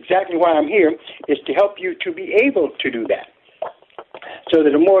 But that's exactly why I'm here, is to help you to be able to do that, so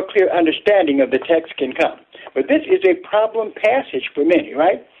that a more clear understanding of the text can come. But this is a problem passage for many,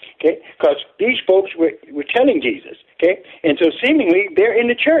 right? Okay, because these folks were telling Jesus, okay, and so seemingly they're in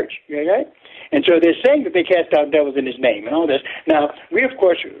the church, right? And so they're saying that they cast out devils in his name and all this. Now, we, of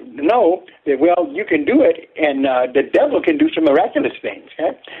course, know that, well, you can do it, and the devil can do some miraculous things,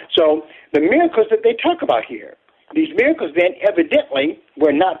 okay? So the miracles that they talk about here, these miracles then evidently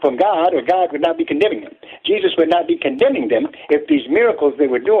were not from God, or God would not be condemning them. Jesus would not be condemning them if these miracles they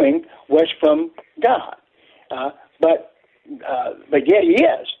were doing was from God. But yet he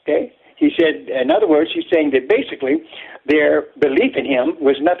is, okay? He said, in other words, he's saying that basically their belief in him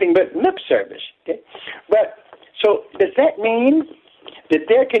was nothing but lip service, okay? But, so does that mean that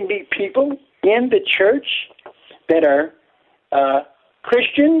there can be people in the church that are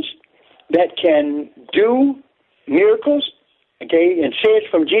Christians that can do miracles, okay, and say it's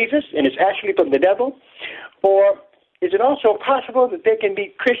from Jesus and it's actually from the devil? Or is it also possible that there can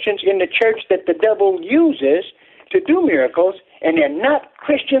be Christians in the church that the devil uses to do miracles, and they're not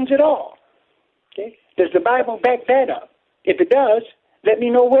Christians at all? Okay? Does the Bible back that up? If it does, let me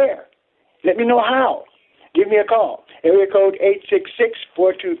know where. Let me know how. Give me a call. Area code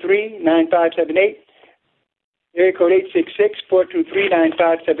 866-423-9578. Area code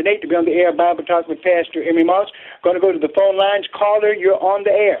 866-423-9578 to be on the air. Bible Talk with Pastor Emery Moss. Going to go to the phone lines. Caller, you're on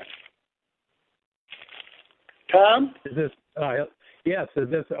the air. Tom? Is this? Yes. Is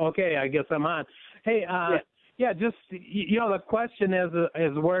this okay? I guess I'm on. Hey. Yeah, just, you know, the question is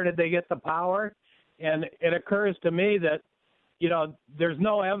where did they get the power? And it occurs to me that, you know, there's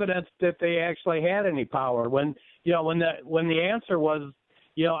no evidence that they actually had any power. When the answer was,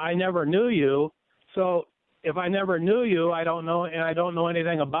 you know, I never knew you. So if I never knew you, I don't know, and I don't know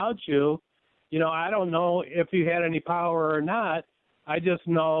anything about you. You know, I don't know if you had any power or not. I just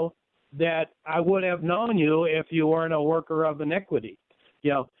know that I would have known you if you weren't a worker of iniquity.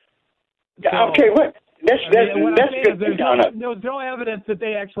 You know. So, okay, what? That's good. There's no evidence that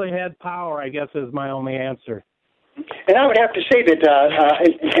they actually had power, I guess, is my only answer. And I would have to say that,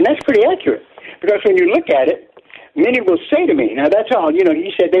 and that's pretty accurate, because when you look at it, many will say to me, now that's all, you know,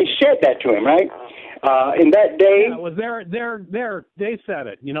 he said they said that to him, right? In that day. Yeah, well, they said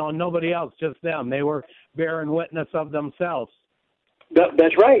it, you know, nobody else, just them. They were bearing witness of themselves.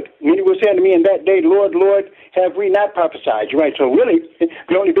 That's right. Many will say to me in that day, Lord, Lord, have we not prophesied? You're right. So really,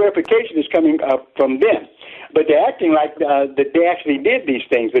 the only verification is coming from them. But they're acting like that they actually did these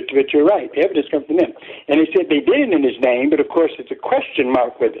things. But you're right. The evidence comes from them. And they said they did it in his name, but of course it's a question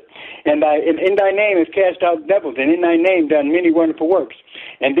mark with it. And in thy name is cast out devils, and in thy name done many wonderful works.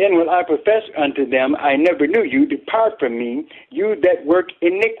 And then will I profess unto them, I never knew you. Depart from me, you that work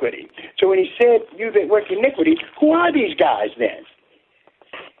iniquity. So when he said, you that work iniquity, who are these guys then?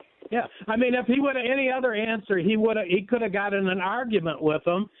 Yeah, I mean, if he would have any other answer, he could have gotten an argument with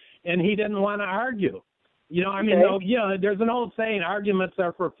them, and he didn't want to argue. You know, I mean, okay. You know, there's an old saying, arguments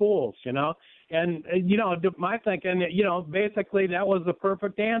are for fools. You know, and you know, my thinking, you know, basically that was the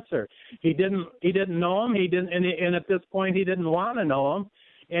perfect answer. He didn't know him. He didn't, and at this point, he didn't want to know him,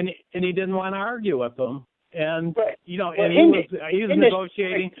 and he didn't want to argue with them. And you know, and he was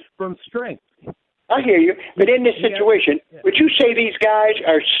negotiating from strength. I hear you, but in this situation, would you say these guys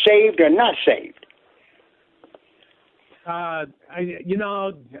are saved or not saved? You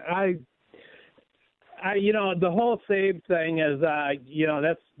know, the whole saved thing is, you know,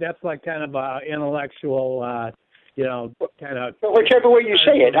 that's like kind of a intellectual, you know, kind of. But whichever way you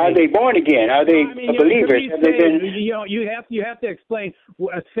say it, are they born again? Are they believers? Have they been? You know, you have to explain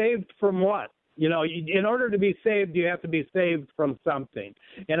saved from what. You know, in order to be saved, you have to be saved from something.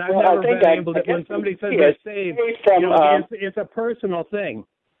 And I've never been able to, when somebody says they're saved, from, you know, it's a personal thing.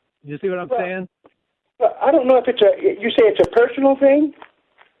 You see what I'm saying? Well, I don't know if you say it's a personal thing?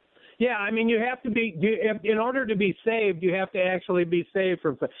 Yeah, I mean, you have to be, in order to be saved, you have to actually be saved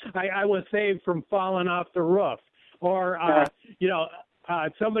from, I was saved from falling off the roof. Or, you know,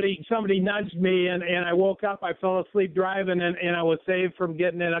 somebody nudged me and I woke up, I fell asleep driving and I was saved from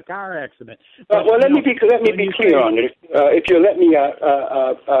getting in a car accident. Well, let me be clear on it. If you'll let me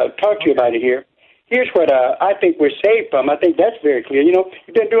talk to you about it here. Here's what I think we're saved from. I think that's very clear. You know,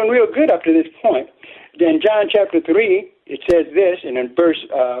 you've been doing real good up to this point. Then John chapter 3, it says this, and in verse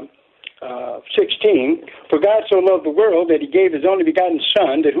 16, for God so loved the world that he gave his only begotten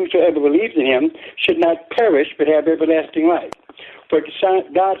Son, that whosoever believes in him should not perish but have everlasting life. For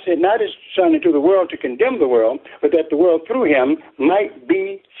God sent not his Son into the world to condemn the world, but that the world through him might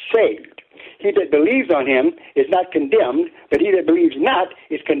be saved. He that believes on him is not condemned, but he that believes not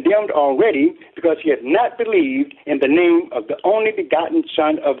is condemned already, because he hath not believed in the name of the only begotten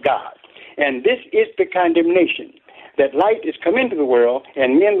Son of God. And this is the condemnation, that light is come into the world,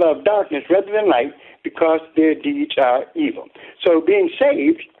 and men love darkness rather than light, because their deeds are evil. So being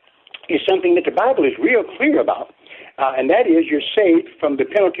saved is something that the Bible is real clear about, and that is you're saved from the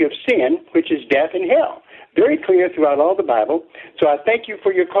penalty of sin, which is death and hell. Very clear throughout all the Bible. So I thank you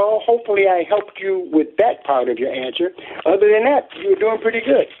for your call. Hopefully I helped you with that part of your answer. Other than that, you're doing pretty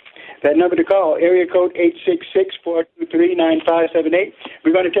good. That number to call, area code 866-423-9578.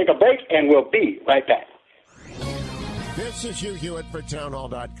 We're going to take a break, and we'll be right back. This is Hugh Hewitt for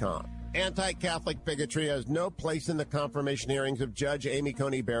townhall.com. Anti-Catholic bigotry has no place in the confirmation hearings of Judge Amy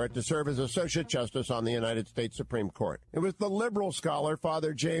Coney Barrett to serve as Associate Justice on the United States Supreme Court. It was the liberal scholar,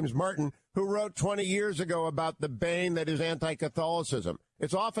 Father James Martin, who wrote 20 years ago about the bane that is anti-Catholicism.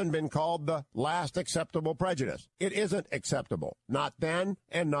 It's often been called the last acceptable prejudice. It isn't acceptable. Not then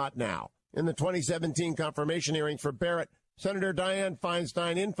and not now. In the 2017 confirmation hearing for Barrett, Senator Dianne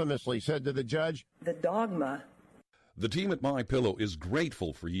Feinstein infamously said to the judge, "The dogma." The team at MyPillow is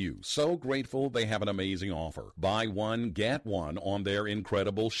grateful for you. So grateful they have an amazing offer. Buy one, get one on their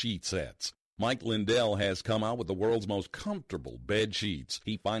incredible sheet sets. Mike Lindell has come out with the world's most comfortable bed sheets.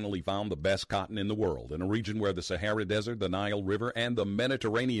 He finally found the best cotton in the world in a region where the Sahara Desert, the Nile River, and the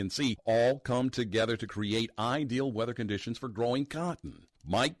Mediterranean Sea all come together to create ideal weather conditions for growing cotton.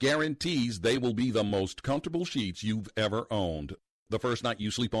 Mike guarantees they will be the most comfortable sheets you've ever owned. The first night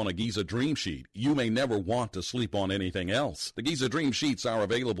you sleep on a Giza Dream Sheet, you may never want to sleep on anything else. The Giza Dream Sheets are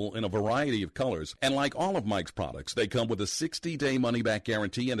available in a variety of colors, and like all of Mike's products, they come with a 60-day money-back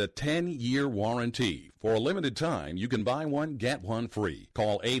guarantee and a 10-year warranty. For a limited time, you can buy one, get one free.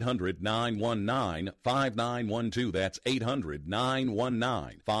 Call 800-919-5912. That's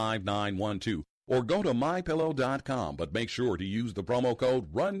 800-919-5912. Or go to MyPillow.com, but make sure to use the promo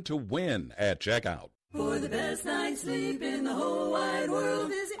code RUN2WIN at checkout. For the best night's sleep in the whole wide world,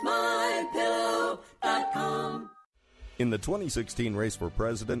 visit MyPillow.com. In the 2016 race for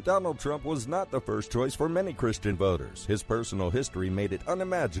president, Donald Trump was not the first choice for many Christian voters. His personal history made it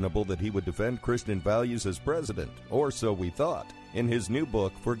unimaginable that he would defend Christian values as president, or so we thought. In his new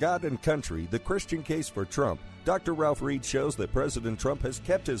book, For God and Country, The Christian Case for Trump, Dr. Ralph Reed shows that President Trump has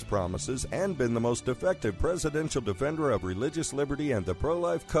kept his promises and been the most effective presidential defender of religious liberty and the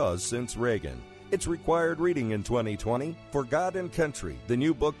pro-life cause since Reagan. It's required reading in 2020. For God and Country, the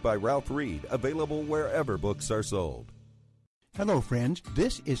new book by Ralph Reed, available wherever books are sold. Hello, friends.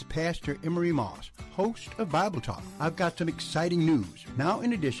 This is Pastor Emery Moss, host of Bible Talk. I've got some exciting news. Now,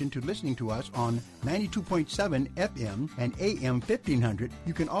 in addition to listening to us on 92.7 FM and AM 1500,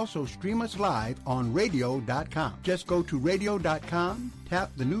 you can also stream us live on radio.com. Just go to radio.com,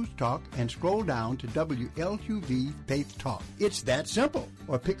 tap the News Talk, and scroll down to WLQV Faith Talk. It's that simple.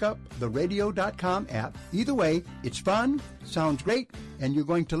 Or pick up the radio.com app. Either way, it's fun, sounds great, and you're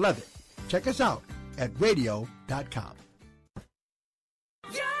going to love it. Check us out at radio.com.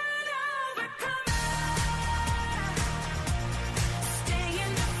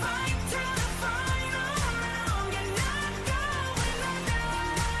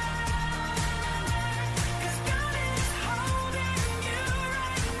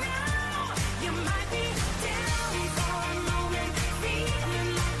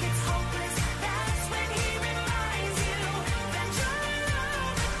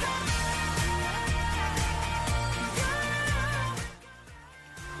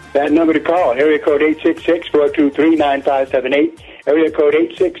 That number to call, area code 866-423-9578, area code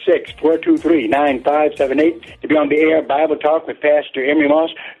 866-423-9578, to be on the air, Bible Talk with Pastor Emery Moss,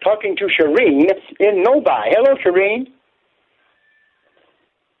 talking to Shireen in Novi. Hello, Shireen.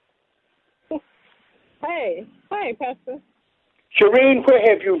 Hey, Pastor. Shireen, where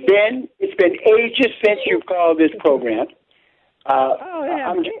have you been? It's been ages since you've called this program.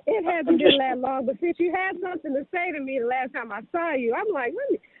 It hasn't been that long, but since you had something to say to me the last time I saw you, I'm like,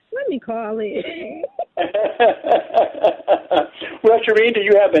 let me call in. Well, Shireen, do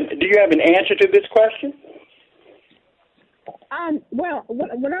you have an answer to this question? Well,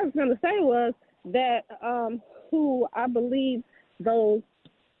 what I was going to say was that who I believe those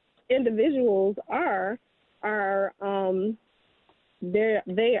individuals are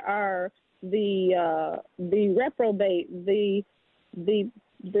they are the reprobate, the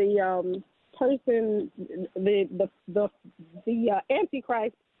person, the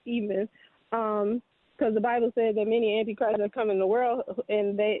Antichrist even, because the Bible says that many Antichrists are coming in the world,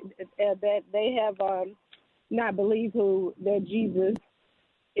 and they have not believed that Jesus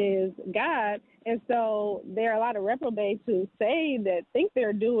is God, and so there are a lot of reprobates who think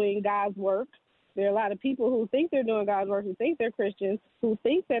they're doing God's work. There are a lot of people who think they're doing God's work, who think they're Christians, who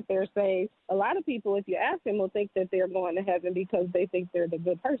think that they're saved. A lot of people, if you ask them, will think that they're going to heaven because they think they're the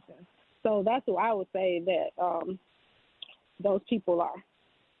good person. So that's who I would say that those people are.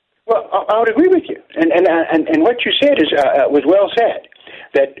 Well, I would agree with you, and what you said was well said.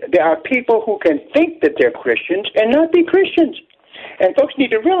 That there are people who can think that they're Christians and not be Christians, and folks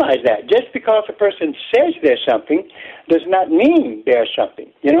need to realize that just because a person says there's something does not mean there's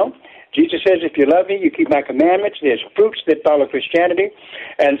something. You know, Jesus says, "If you love me, you keep my commandments." There's fruits that follow Christianity,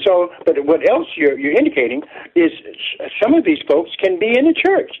 and so. But what else you're indicating is some of these folks can be in the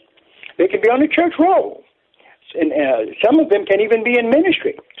church. They can be on the church roll. And some of them can even be in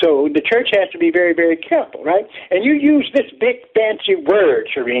ministry. So the church has to be very, very careful, right? And you use this big, fancy word,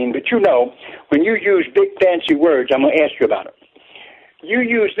 Shireen, but you know, when you use big, fancy words, I'm going to ask you about it. You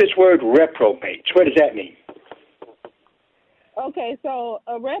use this word reprobates. What does that mean? Okay, so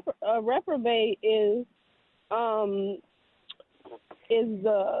a reprobate is like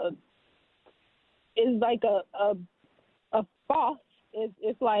a false.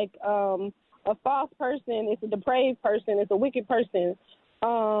 It's like a false person. It's a depraved person. It's a wicked person.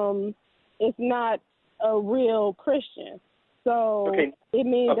 It's not a real Christian. So It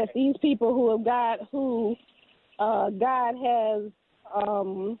means that these people who God has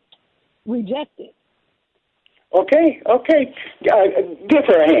rejected. Okay. Give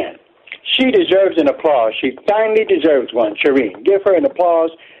her a hand. She deserves an applause. She finally deserves one. Shireen, give her an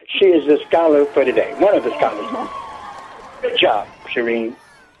applause. She is the scholar for today, one of the scholars. Good job, Shireen.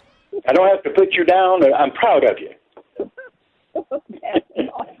 I don't have to put you down. I'm proud of you.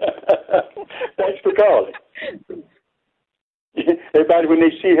 Thanks for calling. Everybody, when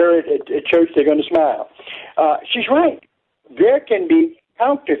they see her at church, they're going to smile. She's right. There can be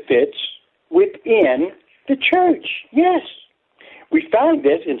counterfeits within the church. Yes. We find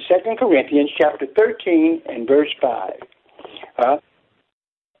this in 2 Corinthians chapter 13 and verse 5.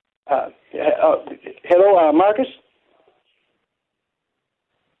 Hello, Marcus?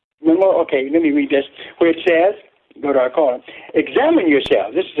 Okay, let me read this. Where it says, go to our caller, examine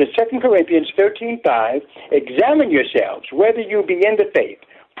yourselves. This is in 2 Corinthians 13:5. Examine yourselves, whether you be in the faith.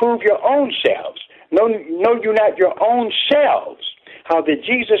 Prove your own selves. Know you not your own selves, how that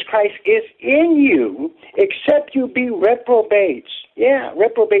Jesus Christ is in you, except you be reprobates. Yeah,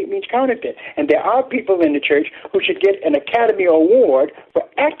 reprobate means counterfeit. And there are people in the church who should get an Academy Award for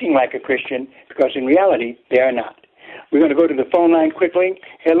acting like a Christian, because in reality, they are not. We're going to go to the phone line quickly.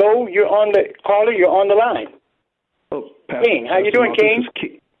 Hello, you're on the caller. You're on the line. Oh, Pastor, King, how you doing, King?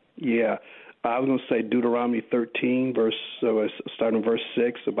 Yeah, I was going to say Deuteronomy 13, starting verse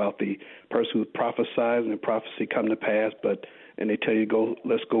 6, about the person who prophesies and the prophecy come to pass, and they tell you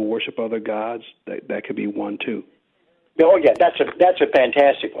let's go worship other gods. That could be one too. Oh yeah, that's a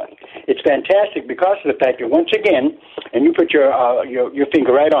fantastic one. It's fantastic because of the fact that once again, and you put your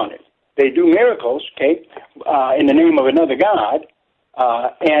finger right on it. They do miracles, in the name of another god,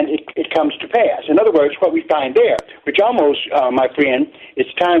 and it comes to pass. In other words, what we find there, which almost, my friend,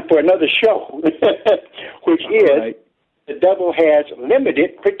 it's time for another show, which is the devil has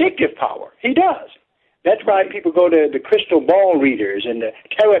limited predictive power. He does. That's why people go to the crystal ball readers and the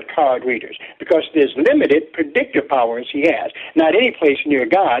tarot card readers, because there's limited predictive powers he has. Not any place near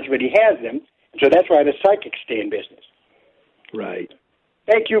God's, but he has them. So that's why the psychics stay in business. Right.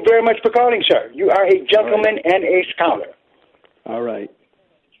 Thank you very much for calling, sir. You are a gentleman and a scholar. All right.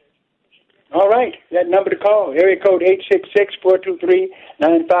 All right. That number to call, area code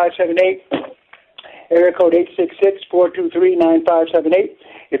 866-423-9578. Area code 866-423-9578.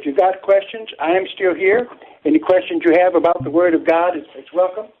 If you've got questions, I am still here. Any questions you have about the Word of God, it's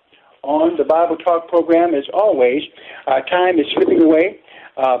welcome on the Bible Talk program. As always, our time is slipping away.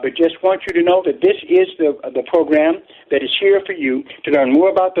 but just want you to know that this is the program that is here for you to learn more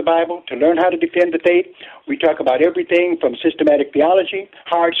about the Bible, to learn how to defend the faith. We talk about everything from systematic theology,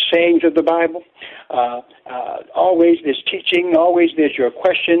 hard sayings of the Bible. Always there's teaching, always there's your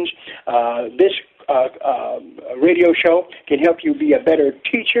questions. This radio show can help you be a better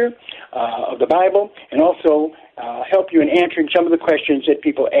teacher of the Bible, and also help you in answering some of the questions that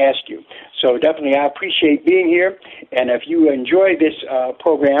people ask you. So definitely I appreciate being here, and if you enjoy this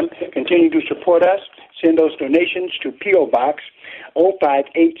program, continue to support us. Send those donations to P.O. Box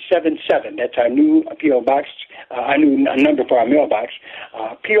 05877. That's our new P.O. Box, our new number for our mailbox.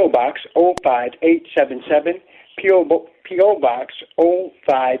 P.O. Box 05877. P.O. Box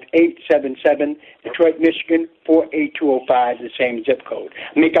 05877, Detroit, Michigan 48205, the same zip code.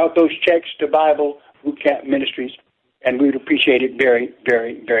 Make out those checks to Bible Boot Camp Ministries, and we would appreciate it very,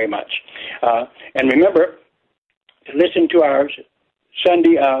 very, very much. And remember to listen to our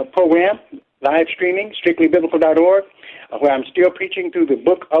Sunday program, live streaming, strictlybiblical.org, where I'm still preaching through the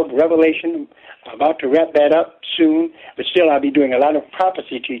book of Revelation. I'm about to wrap that up soon, but still I'll be doing a lot of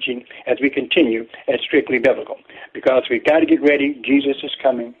prophecy teaching as we continue at Strictly Biblical, because we've got to get ready. Jesus is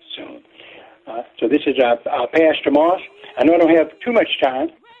coming soon. So this is our Pastor Moss. I know I don't have too much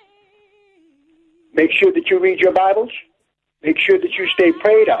time. Make sure that you read your Bibles. Make sure that you stay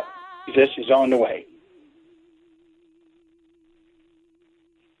prayed up. Jesus is on the way.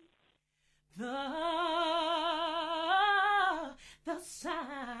 The sound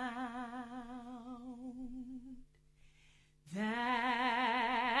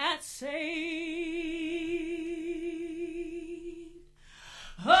that saved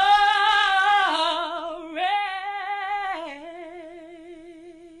a wretch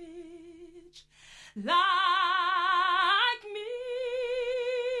like me.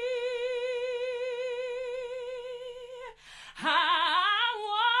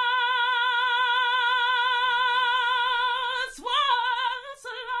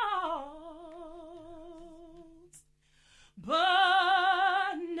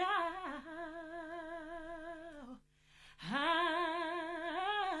 But now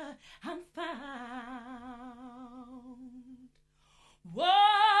I'm found. Was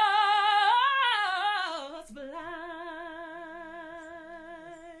blind,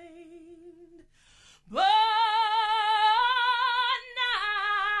 but now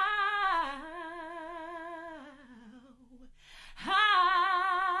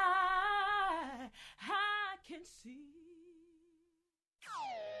I can see.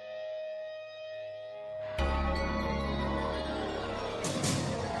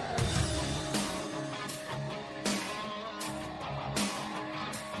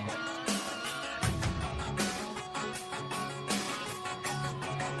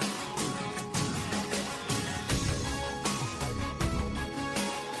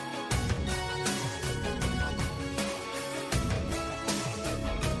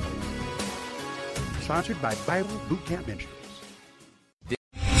 Sponsored by Bible Boot Camp Ministries.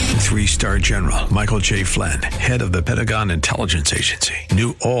 3-star General Michael J. Flynn, head of the Pentagon Intelligence Agency,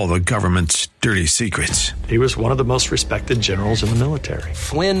 knew all the government's dirty secrets. He was one of the most respected generals in the military.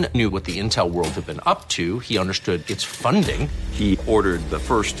 Flynn knew what the intel world had been up to. He understood its funding. He ordered the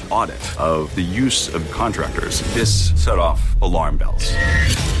first audit of the use of contractors. This set off alarm bells.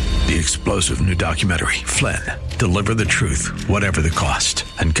 The explosive new documentary, Flynn, Deliver the Truth, Whatever the Cost,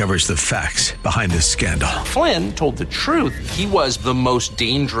 uncovers the facts behind this scandal. Flynn told the truth. He was the most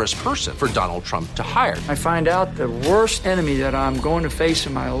dangerous person for Donald Trump to hire. I find out the worst enemy that I'm going to face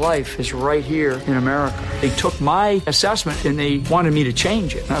in my life is right here in America. They took my assessment and they wanted me to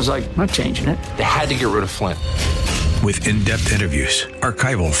change it. And I was like, I'm not changing it. They had to get rid of Flynn. With in-depth interviews,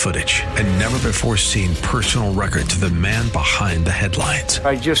 archival footage, and never-before-seen personal records of the man behind the headlines.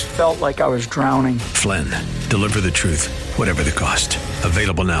 I just felt like I was drowning. Flynn, Deliver the Truth, Whatever the Cost.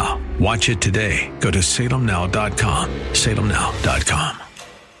 Available now. Watch it today. Go to salemnow.com. salemnow.com.